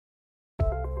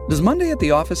Does Monday at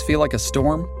the office feel like a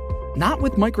storm? Not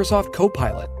with Microsoft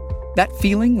Copilot. That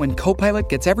feeling when Copilot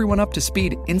gets everyone up to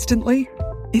speed instantly?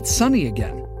 It's sunny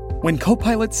again. When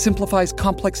Copilot simplifies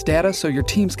complex data so your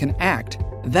teams can act,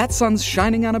 that sun's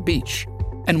shining on a beach.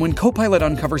 And when Copilot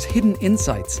uncovers hidden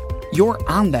insights, you're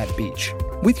on that beach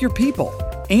with your people,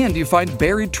 and you find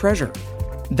buried treasure.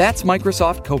 That's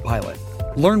Microsoft Copilot.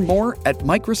 Learn more at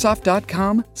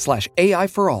Microsoft.com/AI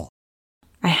for all.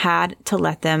 I had to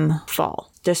let them fall.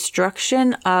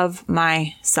 Destruction of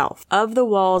myself, of the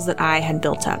walls that I had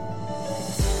built up.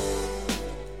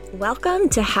 Welcome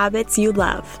to Habits You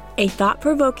Love, a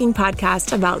thought-provoking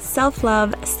podcast about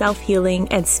self-love, self-healing,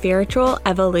 and spiritual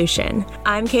evolution.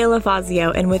 I'm Kayla Fazio,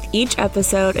 and with each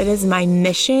episode, it is my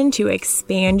mission to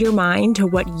expand your mind to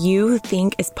what you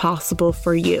think is possible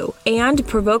for you, and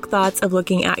provoke thoughts of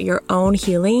looking at your own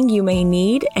healing you may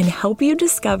need and help you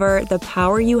discover the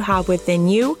power you have within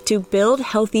you to build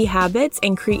healthy habits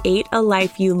and create a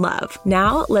life you love.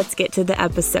 Now, let's get to the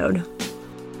episode.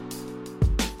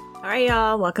 All right,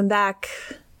 y'all, welcome back.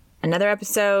 Another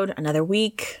episode, another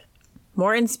week,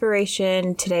 more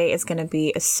inspiration. Today is going to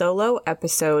be a solo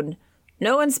episode.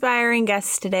 No inspiring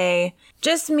guests today.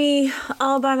 Just me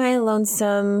all by my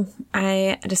lonesome.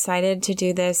 I decided to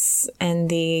do this in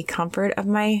the comfort of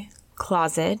my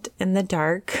closet in the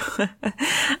dark.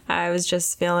 I was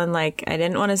just feeling like I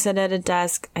didn't want to sit at a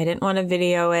desk. I didn't want to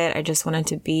video it. I just wanted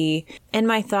to be in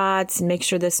my thoughts and make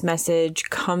sure this message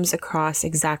comes across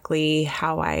exactly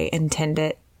how I intend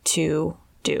it to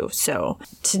do. So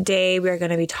today we are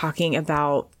going to be talking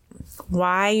about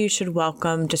why you should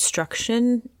welcome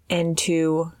destruction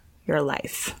into your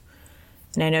life.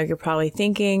 And I know you're probably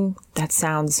thinking, that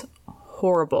sounds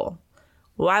horrible.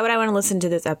 Why would I want to listen to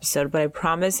this episode? But I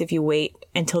promise if you wait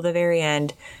until the very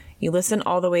end, you listen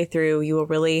all the way through, you will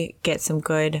really get some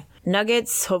good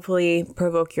nuggets, hopefully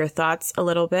provoke your thoughts a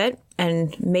little bit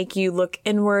and make you look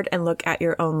inward and look at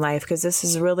your own life. Because this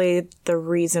is really the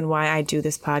reason why I do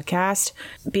this podcast,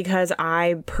 because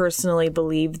I personally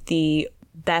believe the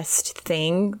best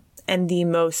thing and the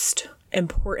most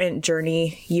important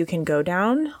journey you can go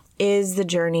down is the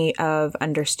journey of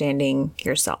understanding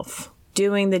yourself.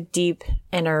 Doing the deep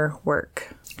inner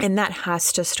work. And that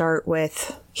has to start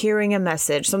with hearing a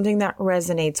message, something that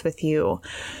resonates with you.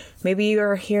 Maybe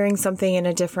you're hearing something in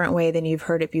a different way than you've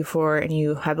heard it before, and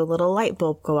you have a little light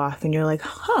bulb go off and you're like,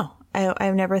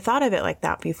 I've never thought of it like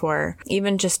that before.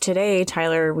 Even just today,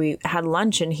 Tyler, we had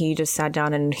lunch and he just sat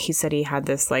down and he said he had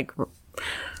this like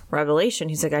revelation.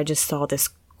 He's like, I just saw this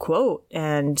quote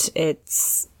and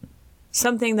it's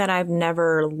something that I've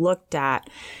never looked at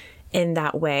in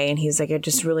that way. And he's like, it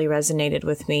just really resonated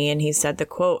with me. And he said the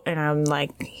quote and I'm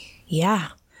like,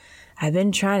 yeah, I've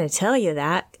been trying to tell you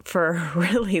that for a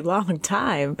really long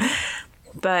time.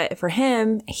 But for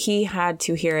him, he had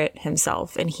to hear it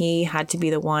himself and he had to be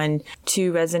the one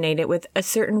to resonate it with a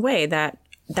certain way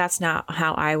that's not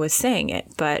how I was saying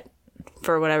it. But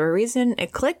for whatever reason,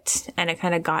 it clicked and it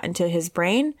kind of got into his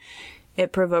brain.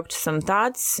 It provoked some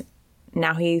thoughts.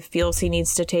 Now he feels he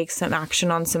needs to take some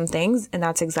action on some things. And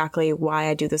that's exactly why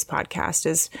I do this podcast,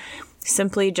 is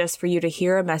simply just for you to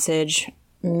hear a message.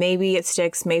 Maybe it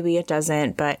sticks, maybe it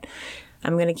doesn't, but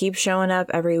I'm going to keep showing up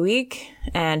every week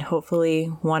and hopefully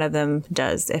one of them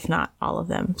does, if not all of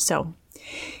them. So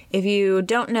if you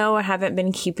don't know or haven't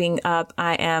been keeping up,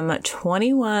 I am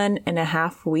 21 and a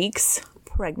half weeks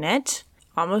pregnant,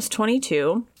 almost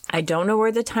 22. I don't know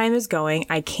where the time is going.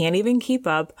 I can't even keep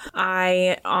up.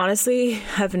 I honestly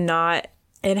have not,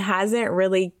 it hasn't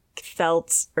really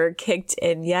felt or kicked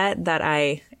in yet that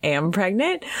I am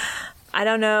pregnant. I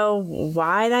don't know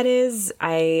why that is.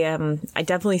 I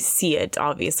definitely see it,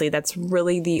 obviously. That's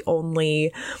really the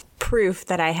only proof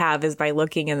that I have is by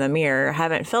looking in the mirror. I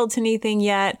haven't felt anything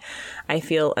yet. I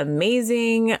feel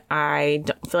amazing. I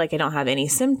don't feel like I don't have any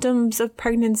symptoms of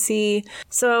pregnancy.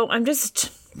 So I'm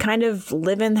just kind of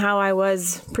living how I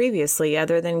was previously,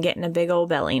 other than getting a big old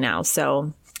belly now.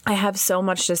 So I have so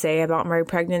much to say about my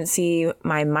pregnancy,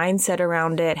 my mindset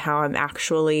around it, how I'm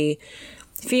actually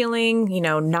feeling,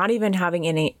 not even having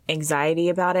any anxiety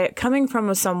about it, coming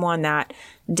from someone that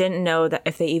didn't know that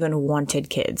if they even wanted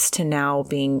kids to now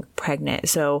being pregnant.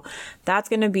 So that's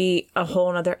going to be a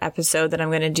whole nother episode that I'm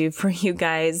going to do for you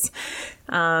guys.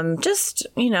 Just,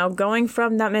 going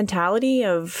from that mentality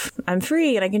of I'm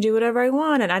free and I can do whatever I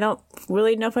want. And I don't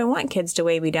really know if I want kids to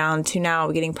weigh me down, to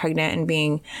now getting pregnant and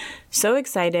being so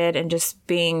excited and just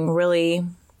being really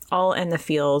all in the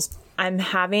feels. I'm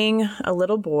having a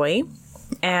little boy.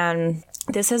 And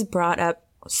this has brought up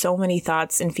so many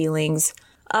thoughts and feelings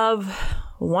of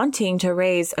wanting to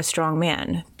raise a strong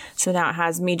man. So now it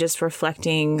has me just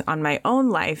reflecting on my own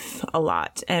life a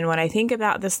lot. And when I think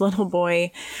about this little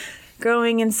boy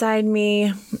growing inside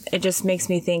me, it just makes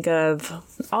me think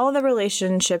of all the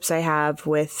relationships I have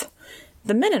with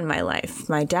the men in my life,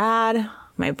 my dad,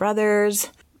 my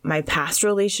brothers, my past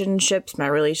relationships, my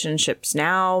relationships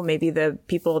now, maybe the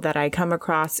people that I come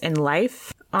across in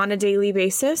life on a daily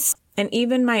basis, and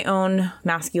even my own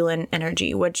masculine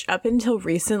energy, which up until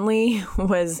recently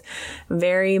was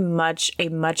very much a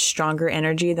much stronger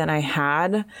energy than I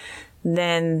had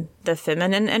than the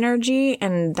feminine energy.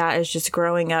 And that is just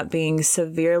growing up being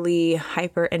severely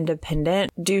hyper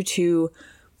independent due to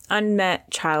unmet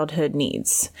childhood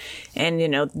needs. And,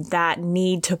 that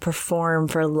need to perform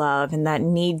for love and that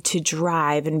need to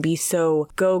drive and be so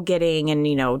go-getting and,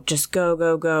 just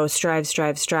go,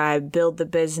 strive, build the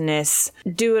business,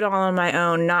 do it all on my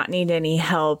own, not need any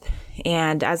help.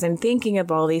 And as I'm thinking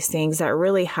of all these things that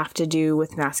really have to do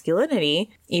with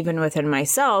masculinity, even within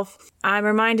myself, I'm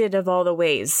reminded of all the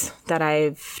ways that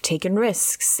I've taken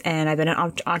risks and I've been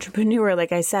an entrepreneur,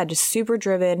 like I said, just super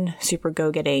driven, super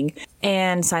go-getting.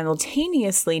 And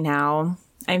simultaneously now,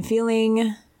 I'm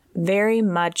feeling very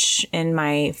much in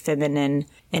my feminine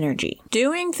energy,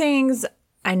 doing things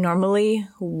I normally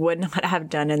would not have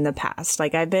done in the past.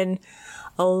 Like I've been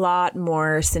a lot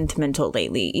more sentimental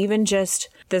lately. Even just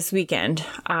this weekend,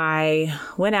 I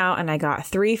went out and I got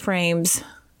 3 frames.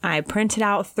 I printed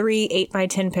out 3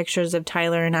 8x10 pictures of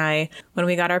Tyler and I when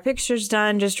we got our pictures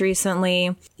done just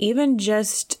recently. Even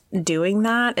just doing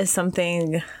that is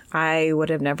something I would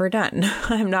have never done.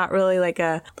 I'm not really like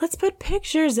a let's put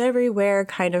pictures everywhere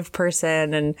kind of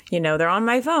person. And, they're on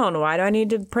my phone. Why do I need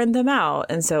to print them out?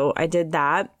 And so I did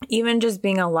that. Even just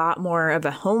being a lot more of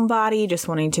a homebody, just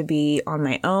wanting to be on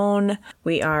my own.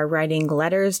 We are writing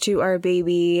letters to our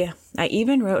baby. I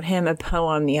even wrote him a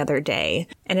poem the other day,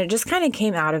 and it just kind of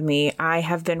came out of me. I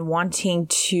have been wanting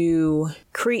to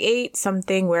create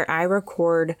something where I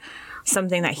record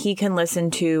something that he can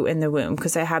listen to in the womb,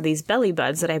 because I have these belly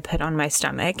buds that I put on my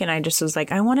stomach, and I just was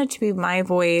like, I want it to be my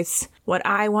voice, what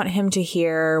I want him to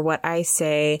hear, what I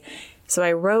say. So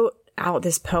I wrote out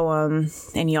this poem,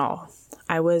 and y'all,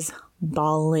 I was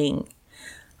bawling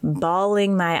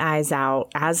my eyes out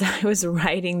as I was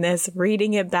writing this,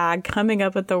 reading it back, coming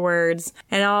up with the words,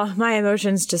 and all my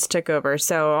emotions just took over.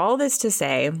 So all this to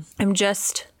say, I'm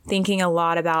just thinking a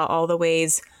lot about all the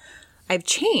ways I've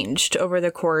changed over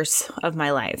the course of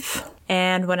my life.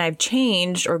 And when I've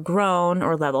changed or grown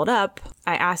or leveled up,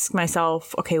 I ask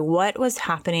myself, okay, what was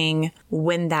happening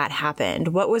when that happened?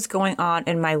 What was going on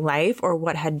in my life, or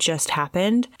what had just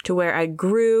happened to where I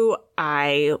grew,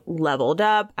 I leveled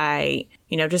up, I,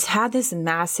 just had this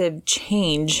massive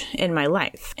change in my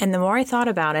life. And the more I thought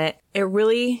about it, it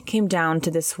really came down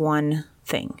to this one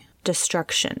thing: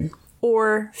 destruction.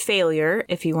 Or failure,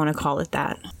 if you want to call it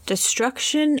that.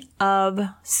 Destruction of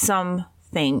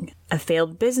something. A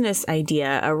failed business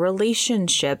idea, a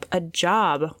relationship, a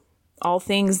job. All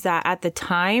things that at the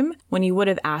time, when you would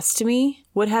have asked me,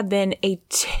 would have been a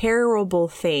terrible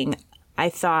thing. I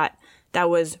thought that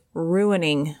was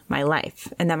ruining my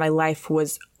life and that my life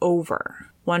was over.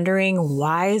 Wondering,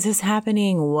 why is this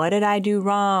happening? What did I do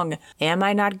wrong? Am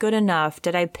I not good enough?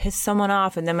 Did I piss someone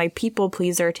off? And then my people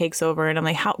pleaser takes over and I'm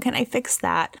like, how can I fix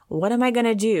that? What am I going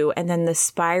to do? And then the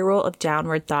spiral of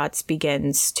downward thoughts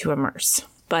begins to immerse.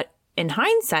 But in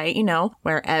hindsight,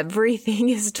 where everything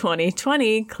is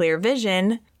 20/20, clear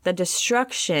vision, the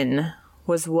destruction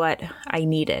was what I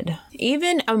needed.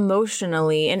 Even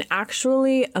emotionally, and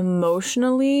actually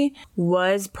emotionally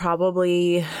was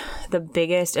probably the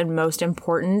biggest and most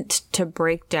important to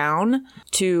break down,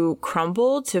 to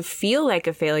crumble, to feel like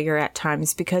a failure at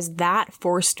times, because that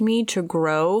forced me to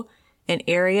grow in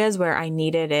areas where I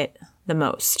needed it the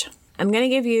most. I'm going to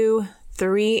give you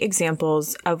 3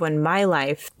 examples of when my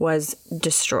life was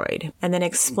destroyed, and then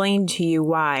explain to you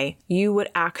why you would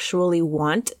actually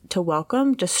want to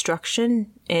welcome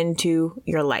destruction into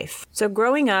your life. So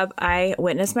growing up, I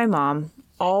witnessed my mom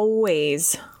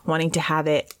always wanting to have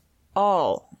it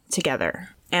all together.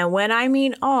 And when I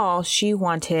mean all, she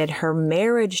wanted her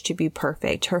marriage to be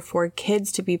perfect, her 4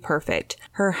 kids to be perfect,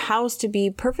 her house to be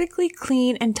perfectly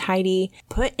clean and tidy,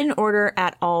 put in order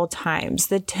at all times.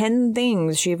 The 10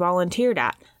 things she volunteered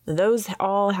at, those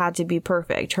all had to be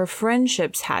perfect. Her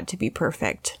friendships had to be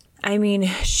perfect. I mean,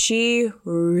 she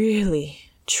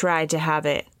really tried to have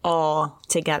it all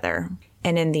together.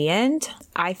 And in the end,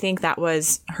 I think that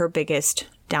was her biggest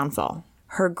downfall,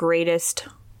 her greatest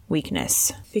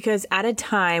weakness. Because at a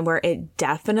time where it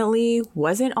definitely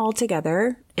wasn't all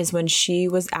together is when she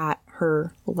was at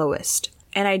her lowest.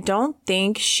 And I don't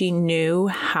think she knew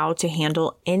how to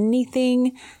handle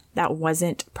anything that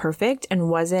wasn't perfect and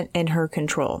wasn't in her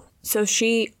control. So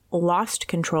she lost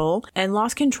control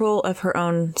of her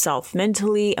own self,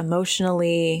 mentally,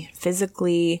 emotionally,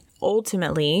 physically,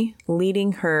 ultimately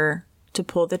leading her to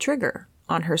pull the trigger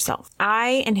on herself.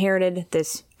 I inherited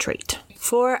this trait.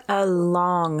 For a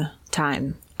long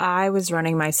time, I was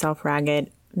running myself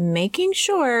ragged, making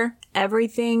sure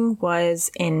everything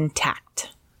was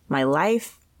intact. My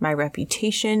life, my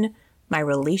reputation, my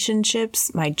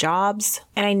relationships, my jobs,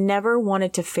 and I never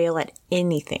wanted to fail at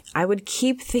anything. I would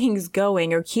keep things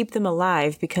going or keep them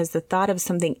alive because the thought of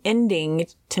something ending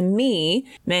to me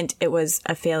meant it was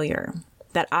a failure,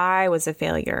 that I was a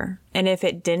failure. And if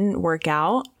it didn't work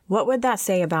out, what would that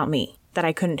say about me? That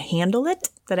I couldn't handle it?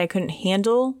 That I couldn't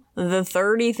handle the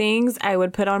 30 things I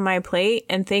would put on my plate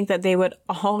and think that they would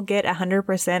all get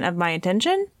 100% of my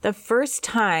attention? The first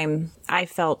time I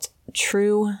felt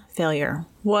true failure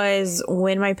was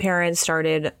when my parents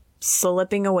started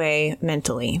slipping away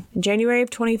mentally. In January of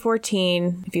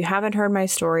 2014, if you haven't heard my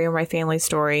story or my family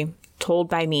story told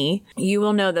by me, you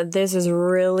will know that this is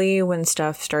really when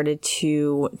stuff started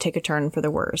to take a turn for the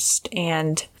worst.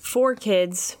 And 4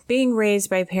 kids being raised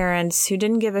by parents who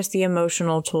didn't give us the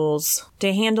emotional tools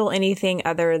to handle anything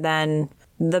other than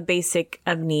the basic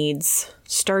of needs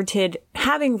started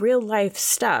having real life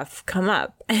stuff come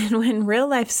up. And when real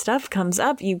life stuff comes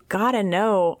up, you gotta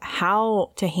know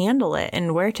how to handle it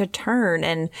and where to turn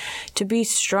and to be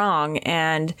strong.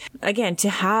 And again, to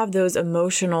have those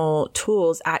emotional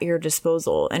tools at your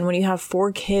disposal. And when you have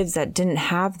 4 kids that didn't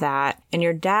have that and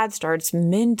your dad starts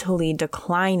mentally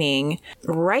declining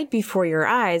right before your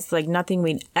eyes, like nothing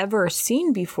we'd ever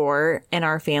seen before in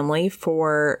our family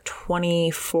for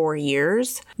 24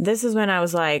 years, this is when I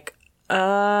was like,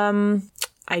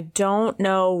 I don't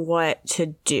know what to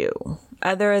do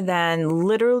other than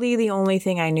literally the only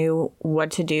thing I knew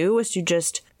what to do was to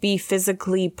just be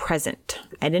physically present.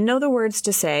 I didn't know the words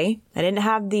to say. I didn't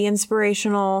have the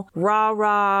inspirational,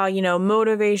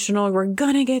 motivational, we're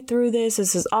gonna get through this.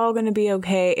 This is all gonna be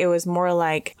okay. It was more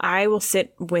like, I will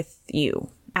sit with you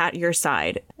at your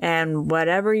side and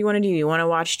whatever you want to do. You want to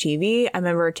watch TV? I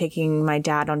remember taking my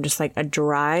dad on just like a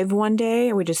drive one day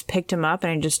and we just picked him up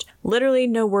and I just literally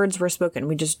no words were spoken.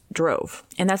 We just drove.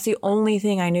 And that's the only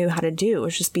thing I knew how to do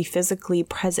was just be physically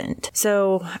present.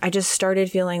 So I just started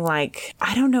feeling like,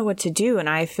 I don't know what to do. And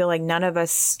I feel like none of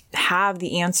us have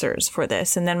the answers for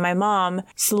this. And then my mom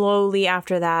slowly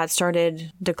after that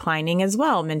started declining as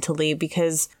well mentally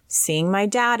because seeing my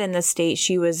dad in the state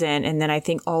she was in. And then I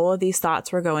think all of these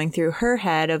thoughts were going through her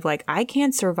head of like, I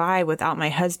can't survive without my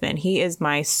husband. He is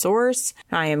my source.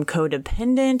 I am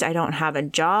codependent. I don't have a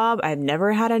job. I've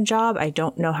never had a job. I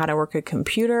don't know how to work a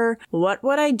computer. What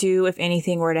would I do if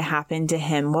anything were to happen to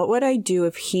him? What would I do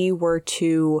if he were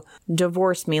to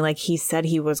divorce me like he said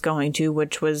he was going to,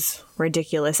 which was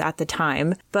ridiculous at the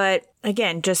time. But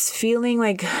again, just feeling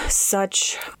like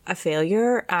such a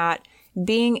failure at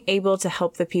being able to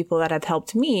help the people that have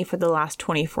helped me for the last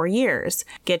 24 years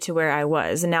get to where I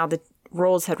was. And now the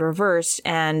roles had reversed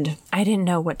and I didn't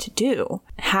know what to do.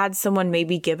 Had someone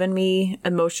maybe given me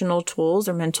emotional tools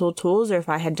or mental tools, or if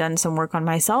I had done some work on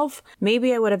myself,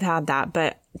 maybe I would have had that.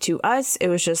 But to us, it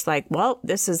was just like, well,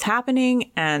 this is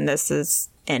happening and this is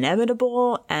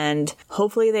inevitable and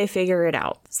hopefully they figure it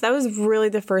out. So that was really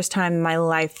the first time my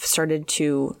life started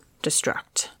to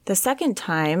destruct. The second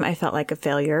time I felt like a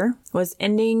failure was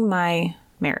ending my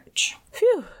marriage.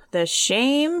 Phew, the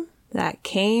shame that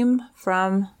came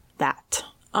from that.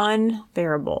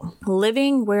 Unbearable.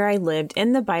 Living where I lived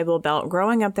in the Bible Belt,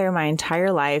 growing up there my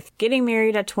entire life, getting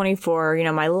married at 24,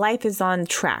 my life is on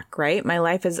track, right? My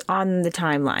life is on the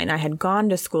timeline. I had gone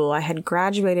to school. I had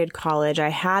graduated college. I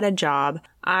had a job.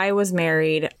 I was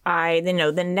married.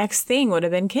 The next thing would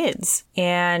have been kids.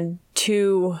 And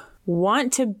to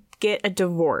want to get a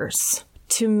divorce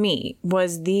to me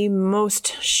was the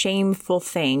most shameful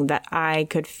thing that I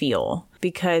could feel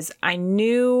because I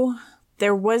knew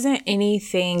there wasn't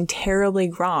anything terribly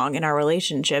wrong in our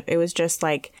relationship. It was just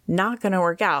like not going to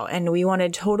work out. And we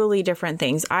wanted totally different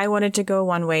things. I wanted to go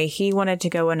one way. He wanted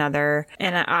to go another.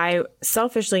 And I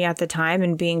selfishly at the time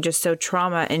and being just so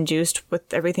trauma induced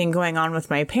with everything going on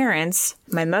with my parents,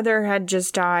 my mother had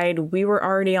just died. We were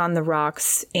already on the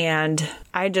rocks. And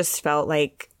I just felt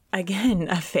like, again,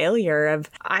 a failure of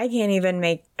I can't even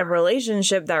make a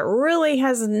relationship that really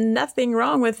has nothing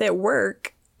wrong with it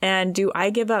work. And do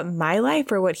I give up my life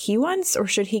for what he wants or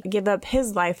should he give up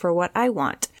his life for what I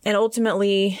want? And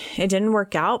ultimately, it didn't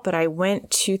work out, but I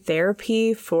went to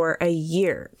therapy for a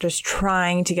year, just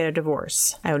trying to get a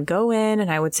divorce. I would go in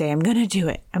and I would say, I'm going to do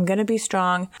it. I'm going to be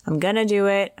strong. I'm going to do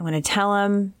it. I'm going to tell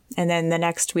him. And then the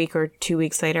next week or 2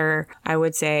 weeks later, I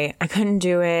would say, I couldn't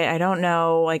do it. I don't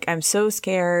know. Like, I'm so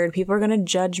scared. People are going to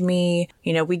judge me.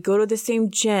 You know, we go to the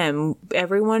same gym.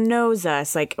 Everyone knows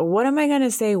us. Like, what am I going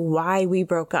to say why we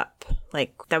broke up?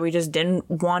 Like, that we just didn't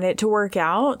want it to work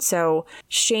out. So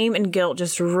shame and guilt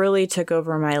just really took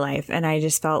over my life. And I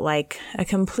just felt like a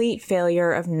complete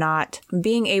failure of not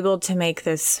being able to make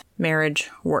this marriage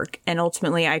work. And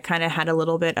ultimately, I kind of had a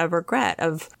little bit of regret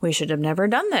of we should have never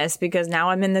done this, because now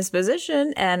I'm in this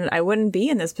position and I wouldn't be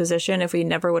in this position if we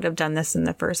never would have done this in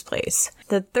the first place.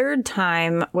 The third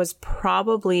time was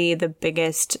probably the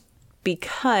biggest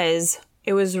because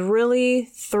it was really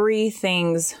three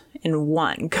things in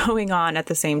one going on at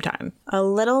the same time. A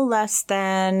little less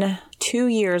than 2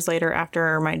 years later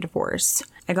after my divorce,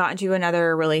 I got into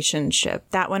another relationship.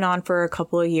 That went on for a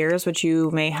couple of years, which you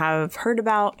may have heard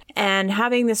about. And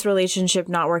having this relationship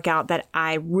not work out that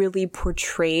I really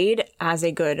portrayed as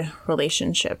a good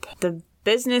relationship. The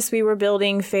business we were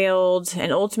building failed,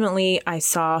 and ultimately I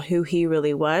saw who he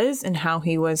really was and how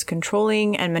he was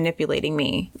controlling and manipulating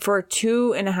me. For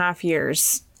 2.5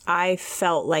 years, I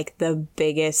felt like the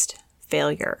biggest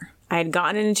failure. I had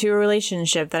gotten into a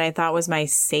relationship that I thought was my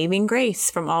saving grace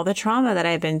from all the trauma that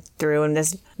I've been through. And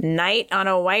this knight on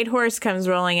a white horse comes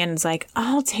rolling in and is like,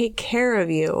 I'll take care of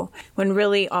you. When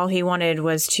really all he wanted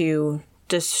was to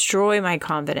destroy my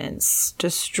confidence,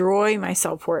 destroy my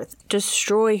self-worth,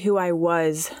 destroy who I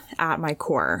was at my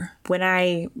core. When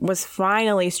I was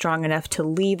finally strong enough to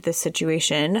leave this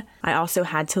situation, I also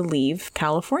had to leave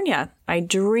California, my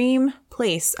dream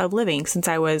place of living since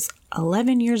I was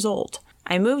 11 years old.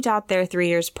 I moved out there 3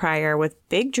 years prior with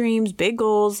big dreams, big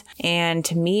goals, and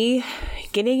to me,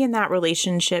 getting in that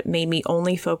relationship made me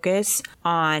only focus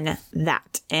on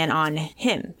that and on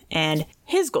him and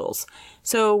his goals.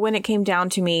 So when it came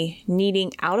down to me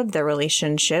needing out of the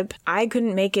relationship, I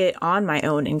couldn't make it on my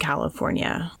own in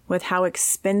California with how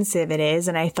expensive it is.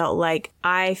 And I felt like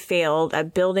I failed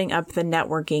at building up the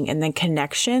networking and the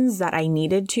connections that I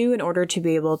needed to in order to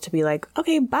be able to be like,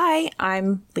 okay, bye,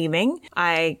 I'm leaving.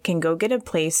 I can go get a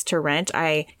place to rent.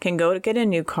 I can go to get a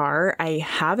new car. I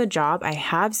have a job. I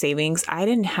have savings. I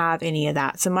didn't have any of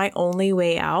that. So my only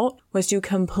way out was to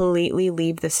completely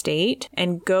leave the state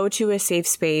and go to a safe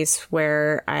space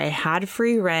where I had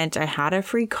free rent, I had a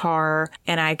free car,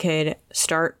 and I could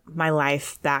start my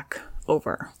life back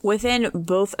over. Within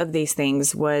both of these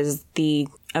things was the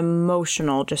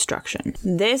emotional destruction.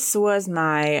 This was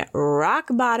my rock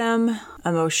bottom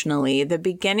emotionally. The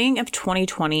beginning of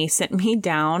 2020 sent me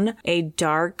down a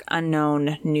dark,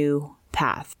 unknown new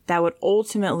path that would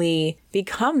ultimately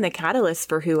become the catalyst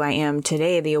for who I am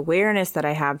today, the awareness that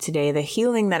I have today, the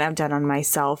healing that I've done on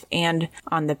myself and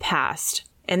on the past.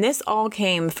 And this all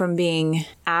came from being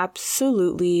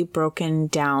absolutely broken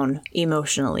down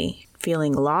emotionally,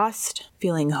 feeling lost,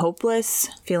 feeling hopeless,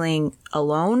 feeling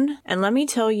alone. And let me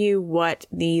tell you what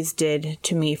these did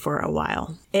to me for a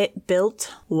while. It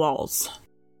built walls.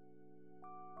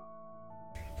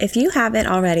 If you haven't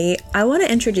already, I want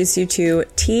to introduce you to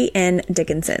T.N.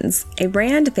 Dickinson's, a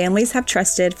brand families have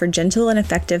trusted for gentle and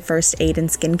effective first aid and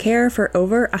skincare for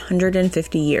over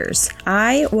 150 years.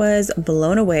 I was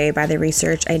blown away by the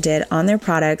research I did on their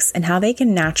products and how they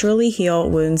can naturally heal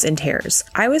wounds and tears.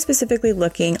 I was specifically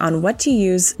looking on what to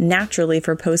use naturally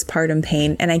for postpartum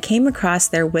pain, and I came across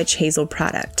their Witch Hazel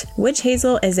product. Witch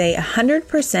Hazel is a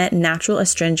 100% natural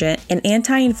astringent and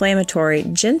anti-inflammatory,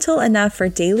 gentle enough for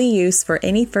daily use for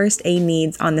any first aid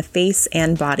needs on the face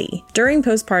and body. During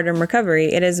postpartum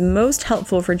recovery, it is most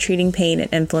helpful for treating pain and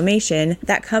inflammation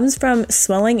that comes from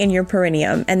swelling in your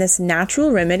perineum, and this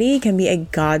natural remedy can be a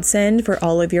godsend for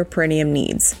all of your perineum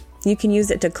needs. You can use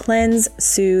it to cleanse,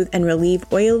 soothe, and relieve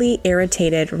oily,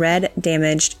 irritated, red,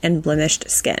 damaged, and blemished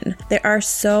skin. There are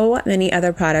so many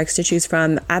other products to choose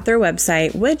from at their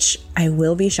website, which I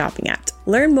will be shopping at.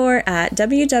 Learn more at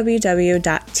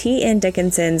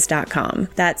www.tndickinsons.com.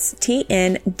 That's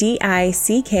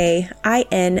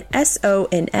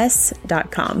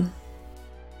TNDICKINSONS.com.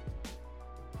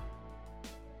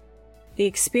 The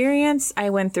experience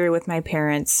I went through with my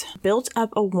parents built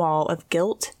up a wall of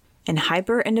guilt and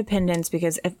hyper independence,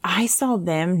 because if I saw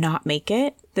them not make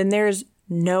it, then there's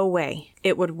no way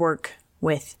it would work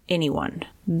with anyone.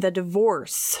 The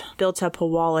divorce built up a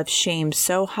wall of shame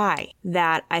so high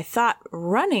that I thought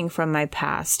running from my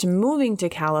past, moving to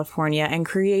California, and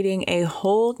creating a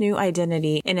whole new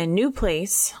identity in a new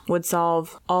place would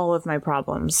solve all of my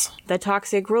problems. The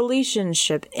toxic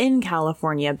relationship in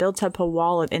California built up a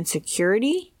wall of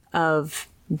insecurity, of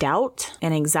doubt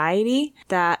and anxiety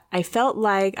that I felt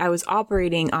like I was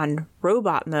operating on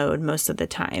robot mode most of the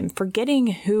time, forgetting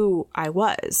who I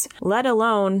was, let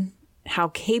alone how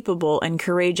capable and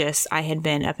courageous I had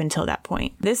been up until that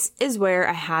point. This is where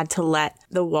I had to let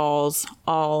the walls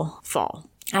all fall.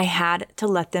 I had to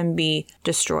let them be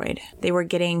destroyed. They were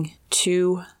getting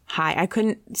too high. I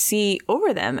couldn't see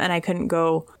over them, and I couldn't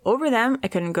go over them. I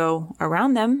couldn't go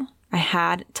around them. I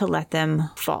had to let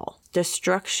them fall.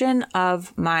 Destruction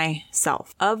of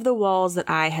myself, of the walls that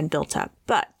I had built up.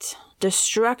 But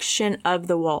destruction of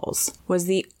the walls was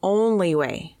the only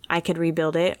way I could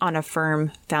rebuild it on a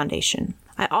firm foundation.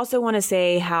 I also want to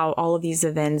say how all of these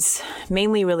events,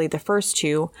 mainly really the first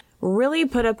two, really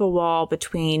put up a wall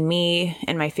between me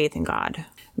and my faith in God.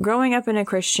 Growing up in a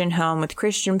Christian home with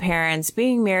Christian parents,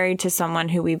 being married to someone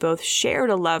who we both shared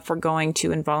a love for going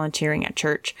to and volunteering at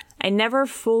church, I never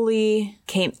fully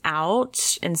came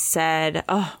out and said,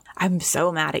 "Oh, I'm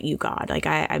so mad at you, God. Like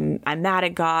I'm mad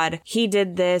at God. He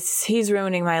did this. He's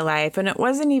ruining my life." And it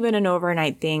wasn't even an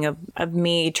overnight thing of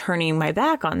me turning my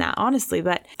back on that, honestly.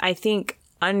 But I think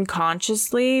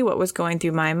unconsciously what was going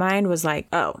through my mind was like,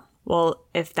 oh, well,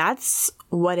 if that's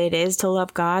what it is to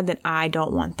love God, then I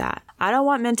don't want that. I don't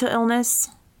want mental illness.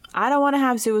 I don't want to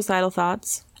have suicidal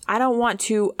thoughts. I don't want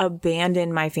to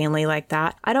abandon my family like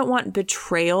that. I don't want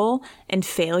betrayal and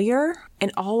failure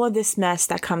and all of this mess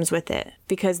that comes with it,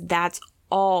 because that's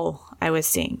all I was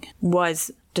seeing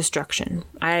was destruction.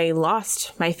 I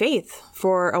lost my faith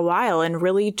for a while and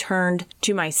really turned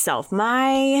to myself,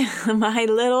 my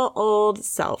little old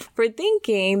self, for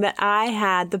thinking that I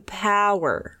had the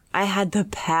power. I had the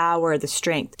power, the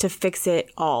strength to fix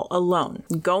it all alone.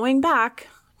 Going back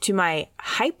to my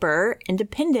hyper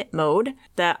independent mode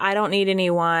that I don't need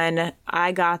anyone.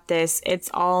 I got this. It's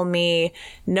all me.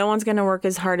 No one's going to work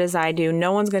as hard as I do.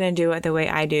 No one's going to do it the way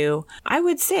I do. I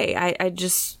would say, I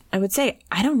would say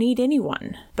I don't need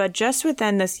anyone. But just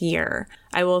within this year,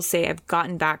 I will say I've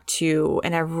gotten back to,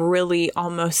 and I've really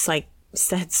almost like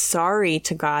said sorry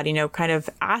to God, kind of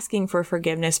asking for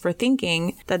forgiveness for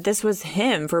thinking that this was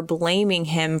him, for blaming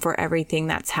him for everything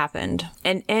that's happened.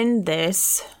 And in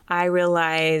this, I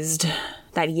realized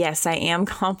that yes, I am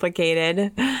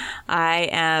complicated. I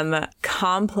am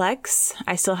complex.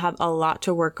 I still have a lot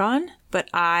to work on, but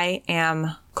I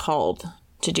am called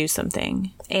to do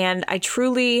something. And I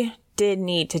truly did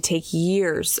need to take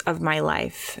years of my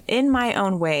life in my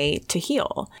own way to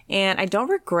heal. And I don't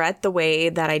regret the way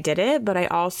that I did it, but I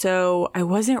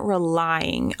wasn't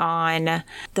relying on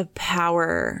the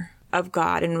power of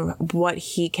God and what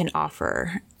he can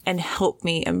offer and help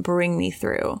me and bring me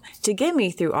through. To get me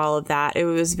through all of that, it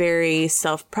was very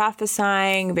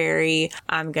self-prophesying,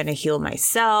 I'm going to heal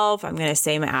myself. I'm going to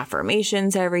say my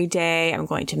affirmations every day. I'm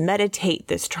going to meditate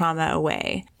this trauma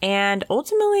away. And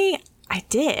ultimately, I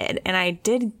did. And I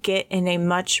did get in a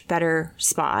much better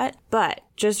spot. But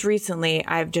just recently,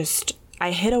 I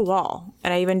hit a wall,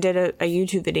 and I even did a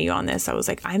YouTube video on this. I was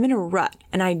like, I'm in a rut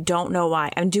and I don't know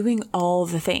why. I'm doing all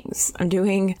the things. I'm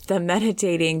doing the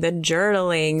meditating, the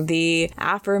journaling, the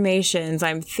affirmations.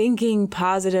 I'm thinking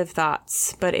positive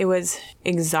thoughts, but it was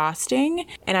exhausting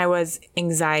and I was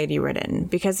anxiety ridden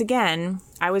because again,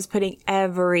 I was putting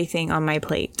everything on my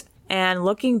plate. And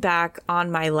looking back on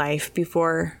my life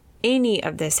before any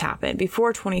of this happened,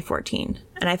 before 2014.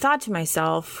 And I thought to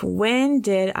myself, when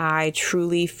did I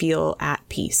truly feel at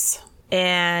peace?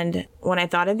 And when I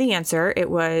thought of the answer, it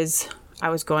was I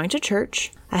was going to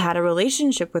church, I had a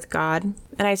relationship with God,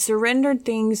 and I surrendered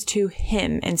things to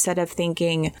him instead of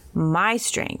thinking my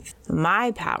strength,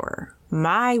 my power,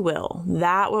 my will,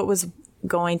 that what was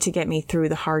going to get me through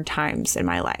the hard times in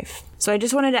my life. So I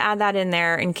just wanted to add that in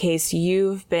there in case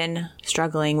you've been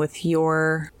struggling with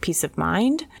your peace of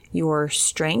mind, your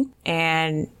strength,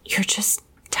 and you're just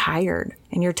tired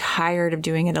and you're tired of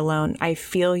doing it alone. I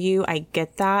feel you. I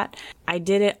get that. I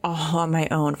did it all on my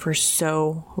own for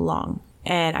so long.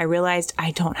 And I realized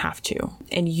I don't have to,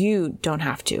 and you don't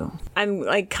have to. I'm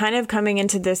like kind of coming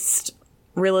into this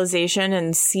realization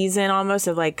and season almost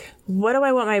of like what do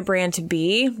I want my brand to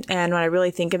be? And when I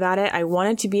really think about it, I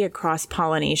want it to be a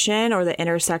cross-pollination, or the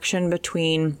intersection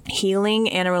between healing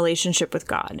and a relationship with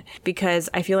God, because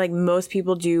I feel like most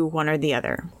people do one or the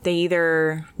other. They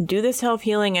either do the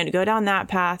self-healing and go down that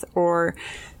path, or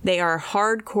they are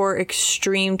hardcore,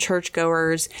 extreme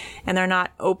churchgoers, and they're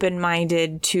not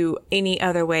open-minded to any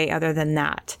other way other than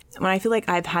that. When I feel like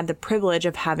I've had the privilege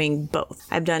of having both.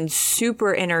 I've done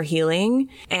super inner healing,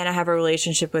 and I have a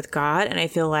relationship with God, and I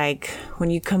feel like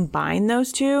when you combine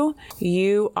those two,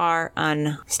 you are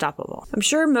unstoppable. I'm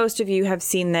sure most of you have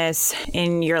seen this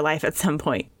in your life at some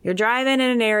point. You're driving in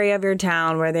an area of your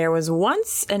town where there was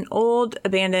once an old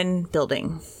abandoned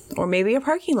building, or maybe a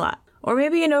parking lot, or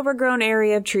maybe an overgrown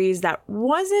area of trees that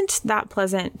wasn't that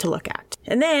pleasant to look at.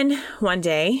 And then one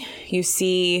day you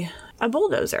see a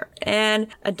bulldozer and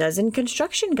a dozen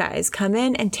construction guys come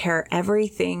in and tear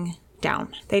everything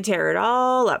down. They tear it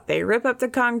all up. They rip up the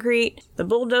concrete. The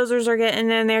bulldozers are getting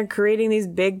in there, creating these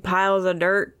big piles of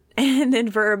dirt. And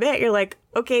then for a bit, you're like,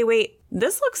 okay, wait,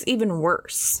 this looks even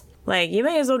worse. Like, you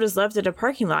may as well just left it a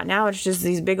parking lot. Now it's just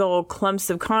these big old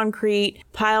clumps of concrete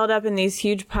piled up in these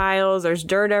huge piles. There's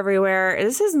dirt everywhere.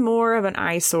 This is more of an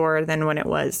eyesore than when it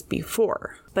was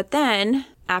before. But then,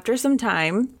 after some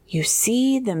time, you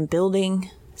see them building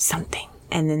something.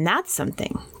 And then that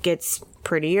something gets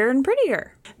prettier and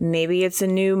prettier. Maybe it's a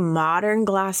new modern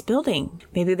glass building.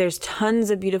 Maybe there's tons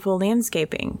of beautiful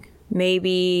landscaping.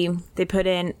 Maybe they put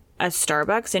in a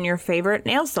Starbucks in your favorite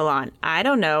nail salon. I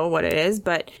don't know what it is,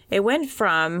 but it went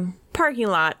from parking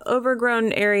lot,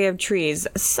 overgrown area of trees,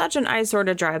 such an eyesore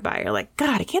to drive by. You're like,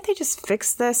 God, can't they just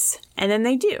fix this? And then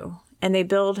they do. And they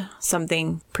build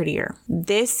something prettier.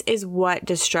 This is what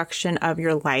destruction of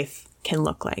your life can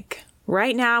look like.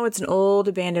 Right now, it's an old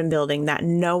abandoned building that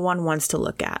no one wants to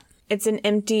look at. It's an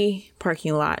empty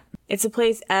parking lot. It's a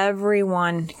place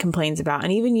everyone complains about,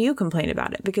 and even you complain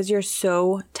about it because you're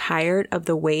so tired of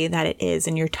the way that it is,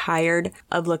 and you're tired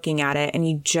of looking at it, and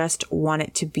you just want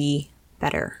it to be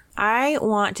better. I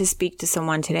want to speak to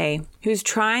someone today who's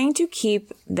trying to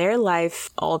keep their life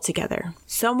all together.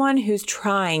 Someone who's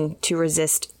trying to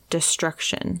resist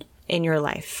destruction in your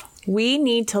life. We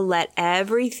need to let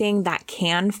everything that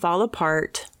can fall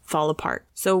apart,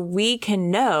 so we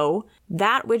can know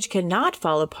that which cannot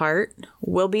fall apart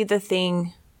will be the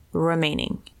thing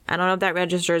remaining. I don't know if that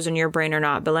registers in your brain or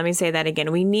not, but let me say that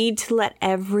again. We need to let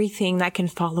everything that can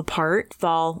fall apart.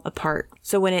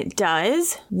 So when it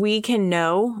does, we can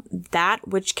know that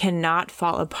which cannot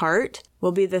fall apart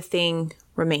will be the thing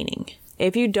remaining.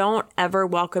 If you don't ever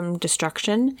welcome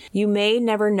destruction, you may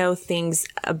never know things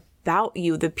about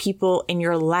you, the people in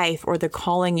your life, or the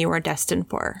calling you are destined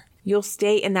for. You'll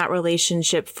stay in that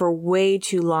relationship for way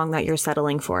too long that you're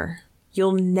settling for.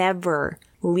 You'll never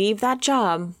leave that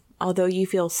job, although you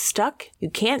feel stuck. You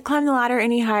can't climb the ladder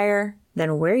any higher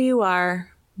than where you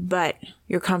are, but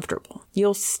you're comfortable.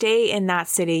 You'll stay in that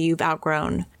city you've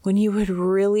outgrown when you would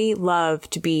really love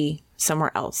to be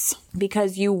somewhere else,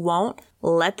 because you won't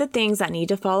let the things that need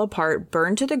to fall apart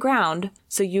burn to the ground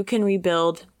so you can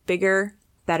rebuild bigger,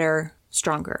 better,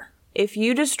 stronger. If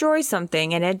you destroy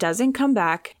something and it doesn't come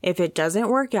back, if it doesn't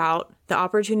work out, the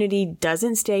opportunity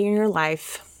doesn't stay in your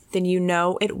life, then you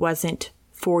know it wasn't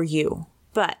for you.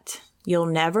 But you'll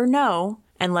never know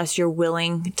unless you're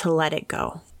willing to let it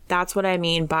go. That's what I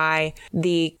mean by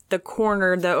the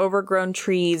corner, the overgrown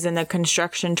trees, and the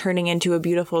construction turning into a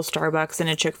beautiful Starbucks and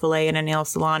a Chick-fil-A and a nail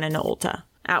salon and an Ulta.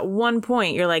 At one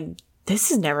point, you're like,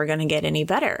 this is never going to get any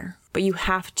better. But you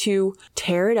have to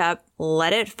tear it up,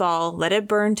 let it fall, let it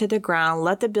burn to the ground,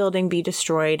 let the building be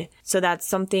destroyed so that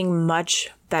something much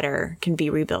better can be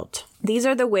rebuilt. These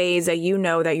are the ways that you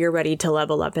know that you're ready to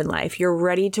level up in life. You're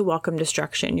ready to welcome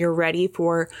destruction. You're ready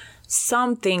for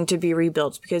something to be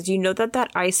rebuilt because you know that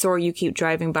that eyesore you keep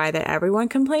driving by that everyone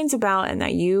complains about and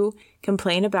that you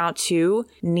complain about too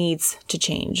needs to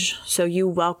change. So you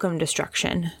welcome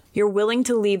destruction. You're willing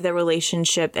to leave the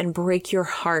relationship and break your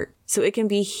heart so it can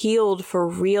be healed for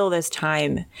real this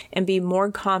time and be more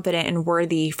confident and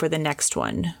worthy for the next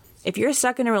one. If you're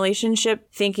stuck in a relationship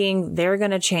thinking they're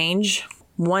going to change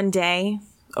one day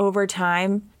over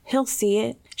time, he'll see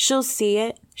it. She'll see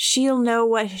it. She'll know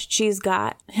what she's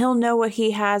got. He'll know what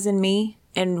he has in me.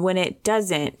 And when it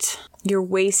doesn't, you're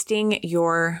wasting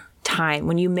your time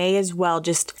when you may as well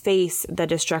just face the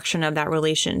destruction of that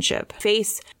relationship.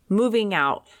 Face moving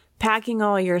out, packing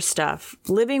all your stuff,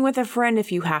 living with a friend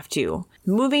if you have to,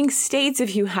 moving states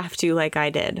if you have to, like I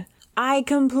did. I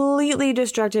completely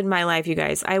destructed my life, you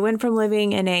guys. I went from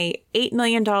living in a $8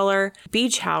 million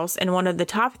beach house in one of the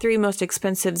top 3 most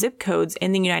expensive zip codes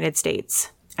in the United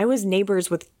States. I was neighbors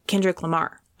with Kendrick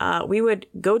Lamar. we would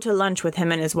go to lunch with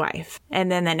him and his wife.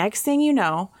 And then the next thing you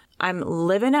know, I'm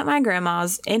living at my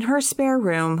grandma's in her spare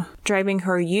room, driving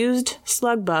her used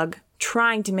slug bug,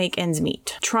 trying to make ends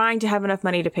meet, trying to have enough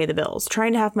money to pay the bills,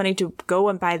 trying to have money to go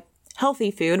and buy healthy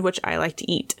food, which I like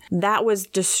to eat. That was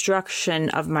destruction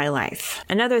of my life.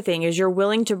 Another thing is you're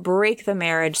willing to break the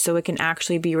marriage so it can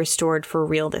actually be restored for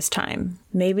real this time.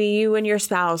 Maybe you and your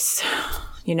spouse,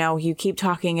 you keep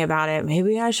talking about it.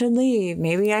 Maybe I should leave.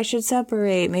 Maybe I should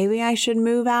separate. Maybe I should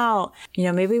move out.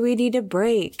 Maybe we need a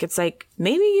break. It's like,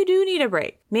 maybe you do need a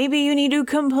break. Maybe you need to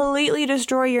completely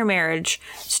destroy your marriage.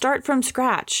 Start from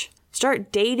scratch.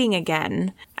 Start dating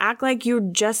again. Act like you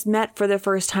just met for the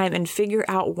first time and figure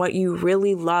out what you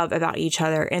really love about each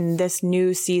other in this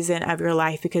new season of your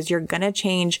life, because you're going to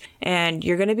change and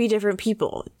you're going to be different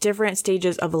people, different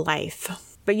stages of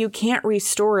life. But you can't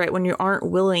restore it when you aren't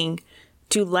willing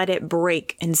to let it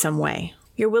break in some way.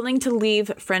 You're willing to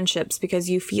leave friendships because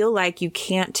you feel like you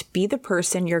can't be the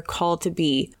person you're called to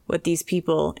be with these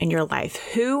people in your life.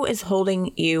 Who is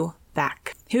holding you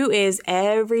back? Who is,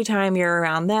 every time you're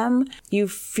around them, you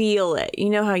feel it. You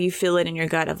know how you feel it in your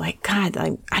gut of like, God,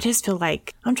 I just feel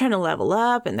like I'm trying to level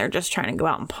up and they're just trying to go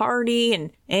out and party.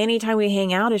 And anytime we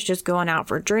hang out, it's just going out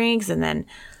for drinks. And then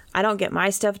I don't get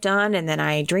my stuff done, and then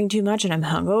I drink too much and I'm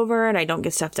hungover and I don't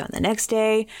get stuff done the next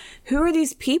day. Who are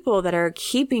these people that are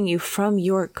keeping you from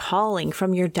your calling,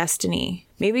 from your destiny?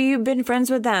 Maybe you've been friends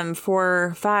with them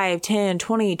for 5, 10,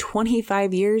 20,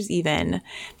 25 years even,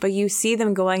 but you see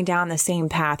them going down the same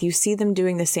path. You see them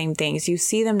doing the same things. You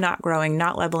see them not growing,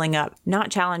 not leveling up,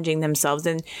 not challenging themselves.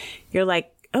 And you're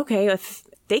like, okay, if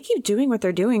they keep doing what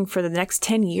they're doing for the next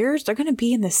 10 years, they're going to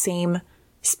be in the same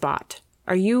spot.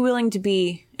 Are you willing to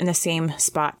be in the same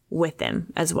spot with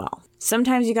them as well?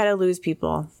 Sometimes you got to lose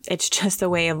people. It's just the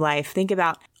way of life. Think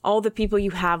about all the people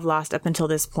you have lost up until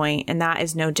this point, and that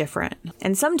is no different.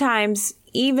 And sometimes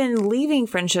even leaving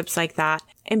friendships like that,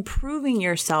 improving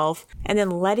yourself, and then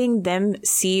letting them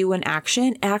see you in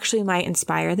action actually might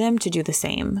inspire them to do the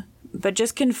same. But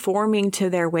just conforming to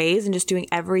their ways and just doing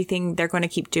everything they're going to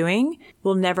keep doing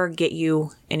will never get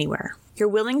you anywhere. You're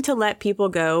willing to let people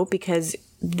go because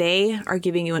they are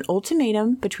giving you an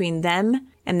ultimatum between them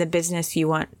and the business you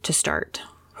want to start.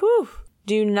 Whew.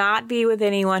 Do not be with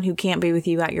anyone who can't be with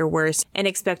you at your worst and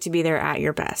expect to be there at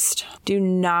your best. Do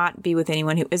not be with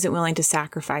anyone who isn't willing to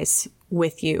sacrifice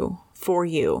with you, for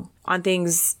you, on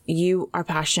things you are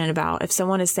passionate about. If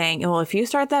someone is saying, well, if you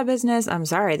start that business, I'm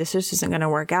sorry, this just isn't going to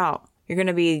work out. You're going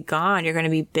to be gone. You're going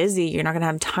to be busy. You're not going to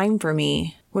have time for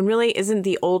me. When really isn't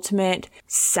the ultimate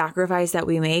sacrifice that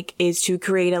we make is to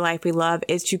create a life we love,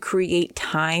 is to create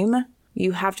time.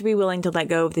 You have to be willing to let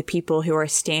go of the people who are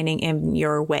standing in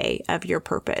your way of your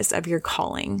purpose, of your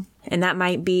calling. And that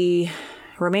might be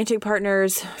romantic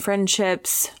partners,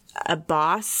 friendships, a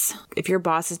boss. If your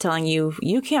boss is telling you,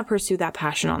 you can't pursue that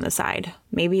passion on the side,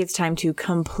 maybe it's time to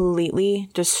completely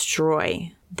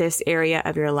destroy this area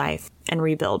of your life and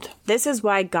rebuild. This is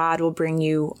why God will bring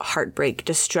you heartbreak,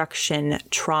 destruction,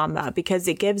 trauma, because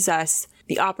it gives us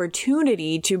the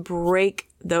opportunity to break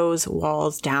those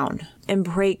walls down and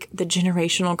break the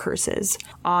generational curses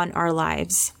on our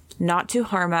lives, not to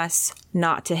harm us,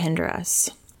 not to hinder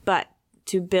us, but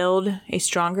to build a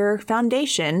stronger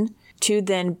foundation to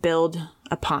then build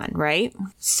upon, right?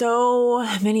 So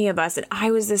many of us, and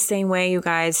I was the same way, you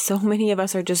guys, so many of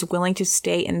us are just willing to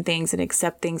stay in things and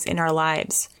accept things in our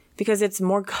lives because it's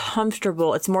more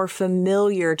comfortable, it's more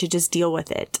familiar to just deal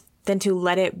with it than to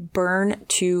let it burn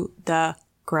to the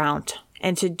ground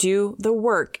and to do the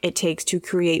work it takes to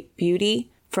create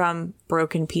beauty from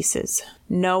broken pieces.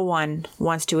 No one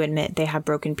wants to admit they have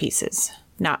broken pieces.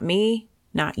 Not me,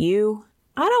 not you.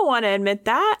 I don't want to admit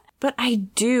that. But I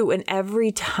do, and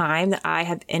every time that I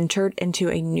have entered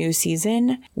into a new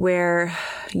season where,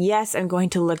 yes, I'm going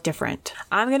to look different.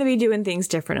 I'm going to be doing things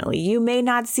differently. You may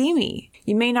not see me.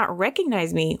 You may not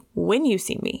recognize me when you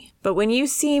see me. But when you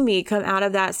see me come out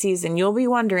of that season, you'll be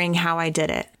wondering how I did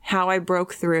it, how I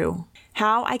broke through,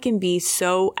 how I can be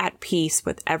so at peace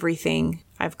with everything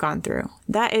I've gone through.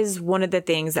 That is one of the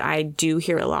things that I do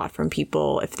hear a lot from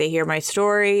people. If they hear my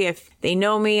story, if they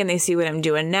know me and they see what I'm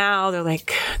doing now, they're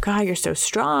like, God, you're so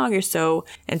strong. You're so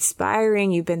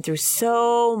inspiring. You've been through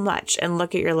so much and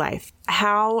look at your life.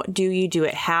 How do you do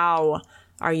it? How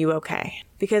are you okay?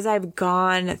 Because I've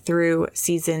gone through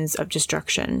seasons of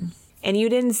destruction. And you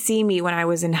didn't see me when I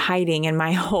was in hiding in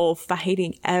my hole,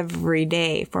 fighting every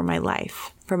day for my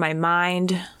life, for my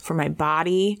mind, for my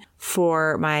body,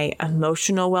 for my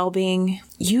emotional well-being.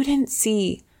 You didn't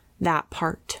see that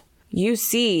part. You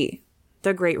see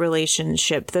the great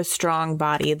relationship, the strong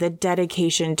body, the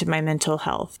dedication to my mental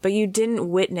health, but you didn't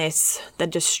witness the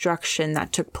destruction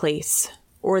that took place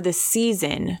or the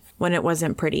season when it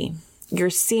wasn't pretty. You're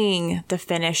seeing the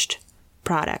finished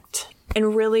product.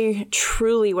 And really,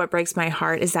 truly what breaks my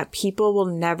heart is that people will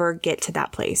never get to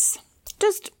that place.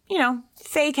 Just,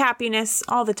 fake happiness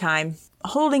all the time,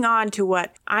 holding on to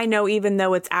what I know even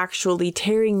though it's actually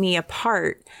tearing me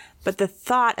apart. But the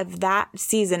thought of that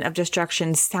season of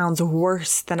destruction sounds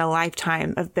worse than a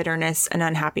lifetime of bitterness and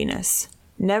unhappiness.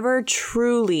 Never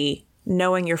truly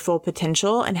knowing your full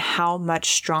potential and how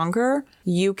much stronger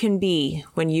you can be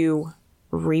when you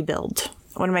rebuild.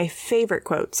 One of my favorite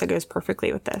quotes that goes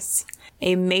perfectly with this.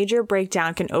 A major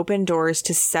breakdown can open doors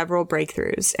to several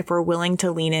breakthroughs if we're willing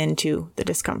to lean into the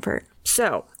discomfort.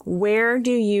 So, where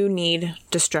do you need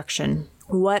destruction?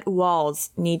 What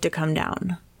walls need to come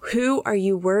down? Who are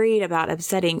you worried about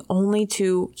upsetting only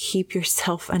to keep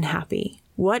yourself unhappy?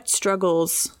 What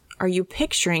struggles are you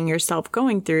picturing yourself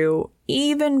going through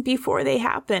even before they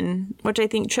happen, which I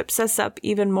think trips us up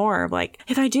even more. Like,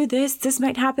 if I do this, this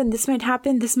might happen, this might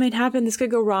happen, this might happen, this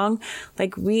could go wrong.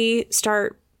 Like, we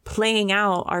start playing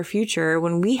out our future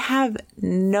when we have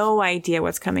no idea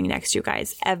what's coming next, you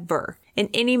guys, ever. In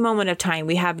any moment of time,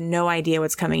 we have no idea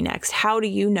what's coming next. How do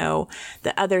you know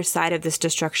the other side of this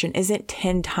destruction isn't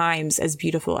 10 times as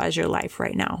beautiful as your life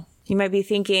right now? You might be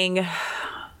thinking,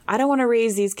 I don't want to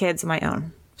raise these kids on my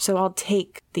own, so I'll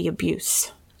take the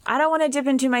abuse. I don't want to dip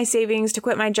into my savings to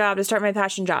quit my job to start my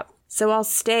passion job, so I'll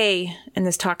stay in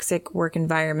this toxic work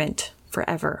environment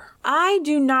forever. I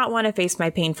do not want to face my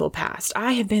painful past.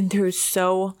 I have been through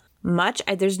so much.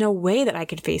 There's no way that I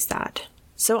could face that.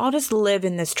 So I'll just live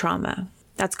in this trauma.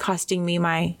 That's costing me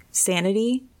my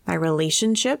sanity, my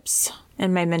relationships,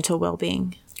 and my mental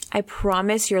well-being. I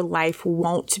promise your life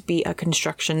won't be a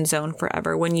construction zone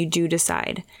forever when you do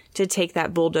decide to take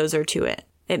that bulldozer to it.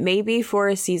 It may be for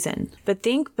a season, but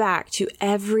think back to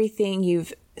everything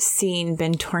you've seen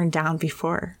been torn down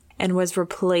before and was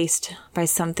replaced by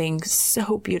something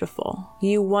so beautiful.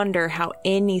 You wonder how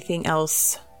anything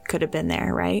else could have been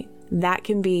there, right? That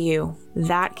can be you.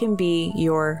 That can be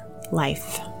your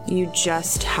life. You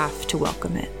just have to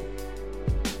welcome it.